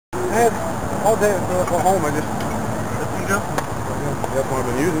I had all day at home. I just... This one, Joe? Yeah, that's one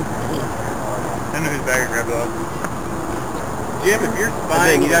I've been using. I know whose bag I grabbed off. Jim, if you're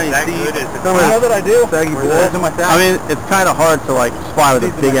spying, you that good as the... I know that I do. I mean, it's kind of hard to like spy with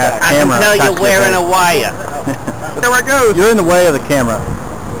a big ass camera. I can tell you're wearing a wire. There it goes. You're in the way of the camera.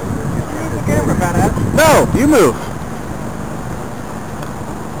 Use the camera, fat ass. No, you move.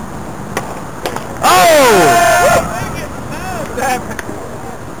 Oh!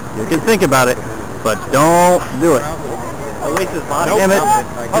 You can think about it, but don't do it. At least his body. Damn it.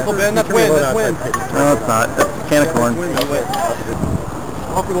 Hustle, Ben. That's win. That's win. No, it's not. That's a can of corn.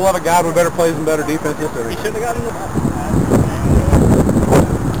 Hopefully the love of God with better plays and better defense this inning. He should have gotten the...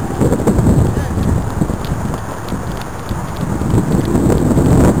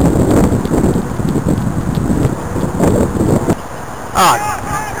 Ah.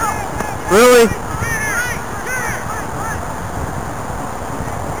 Really?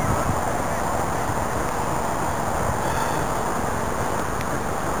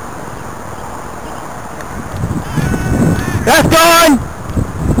 That's gone!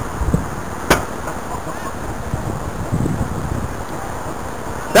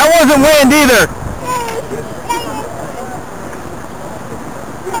 That wasn't wind either!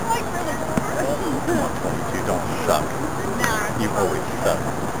 You don't suck. You always suck.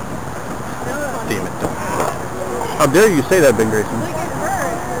 Damn it, don't suck. How dare you say that, Ben Grayson?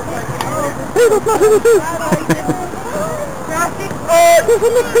 Hey, that's not who this is! Oh, this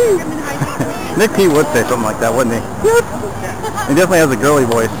is Nick P! Nick P would say something like that, wouldn't he? Yep. He definitely has a girly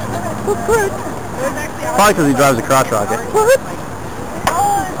voice. That's correct. Probably because he drives a crotch rocket. What?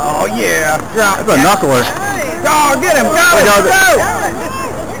 Oh, yeah. That's a knuckler. Oh, get him! Go! Go!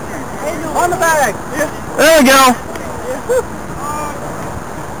 On the bag! There we go!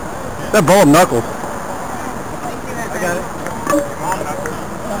 That ball of knuckles. I got it.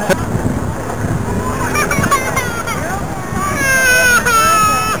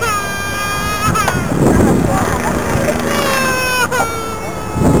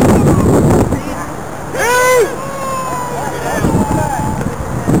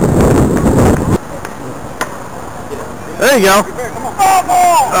 There you go.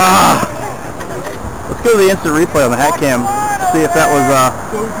 Let's go to the instant replay on the hat cam. See if that was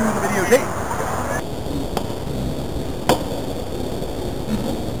Go through the videotape.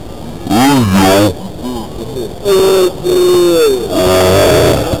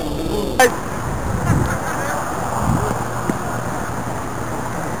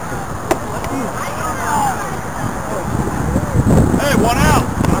 Hey, one out.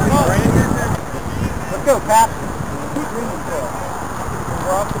 Let's go, Pat.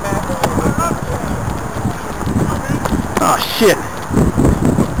 We're off the map. oh shit.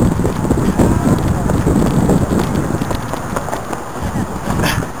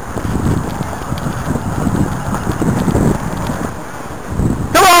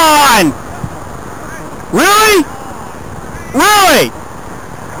 Come on! Really? Really?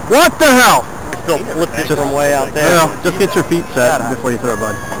 What the hell? Still flipped it from way out there. Well, just get your feet set before you throw,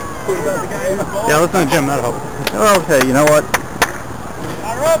 bud. Yeah, let's not Jim, that'll help. Okay, you know what?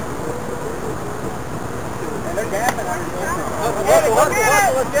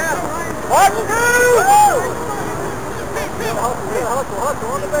 Hustle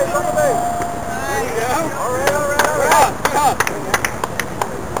on the base, on the base. There you go. All right.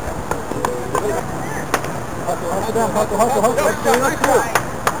 Hustle down, hustle. Let's do it.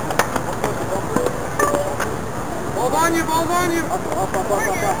 Ball's on you.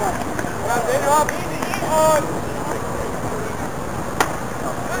 Up.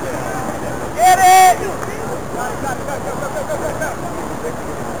 Get it!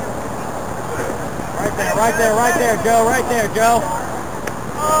 Right there, Joe.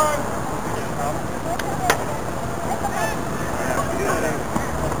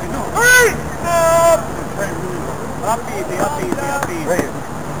 Up easy.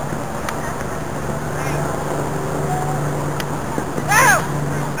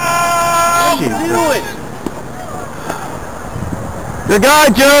 Do it! Good guy,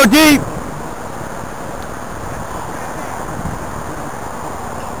 Joe, deep!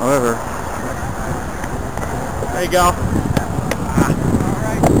 However. There you go. Alright,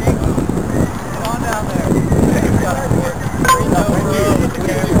 get on down there.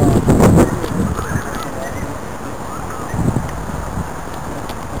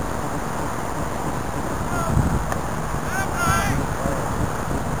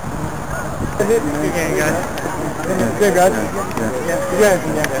 Good game, guys. Good, guys.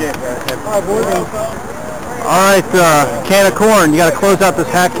 All right, can of corn. You got to close out this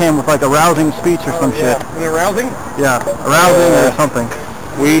hat cam with like a rousing speech or some shit. Is it rousing? Yeah, arousing or something.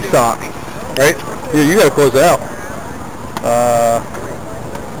 We suck. Right? Yeah, you gotta close it out.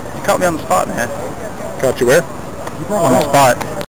 You caught me on the spot, man. Caught you where? On the spot.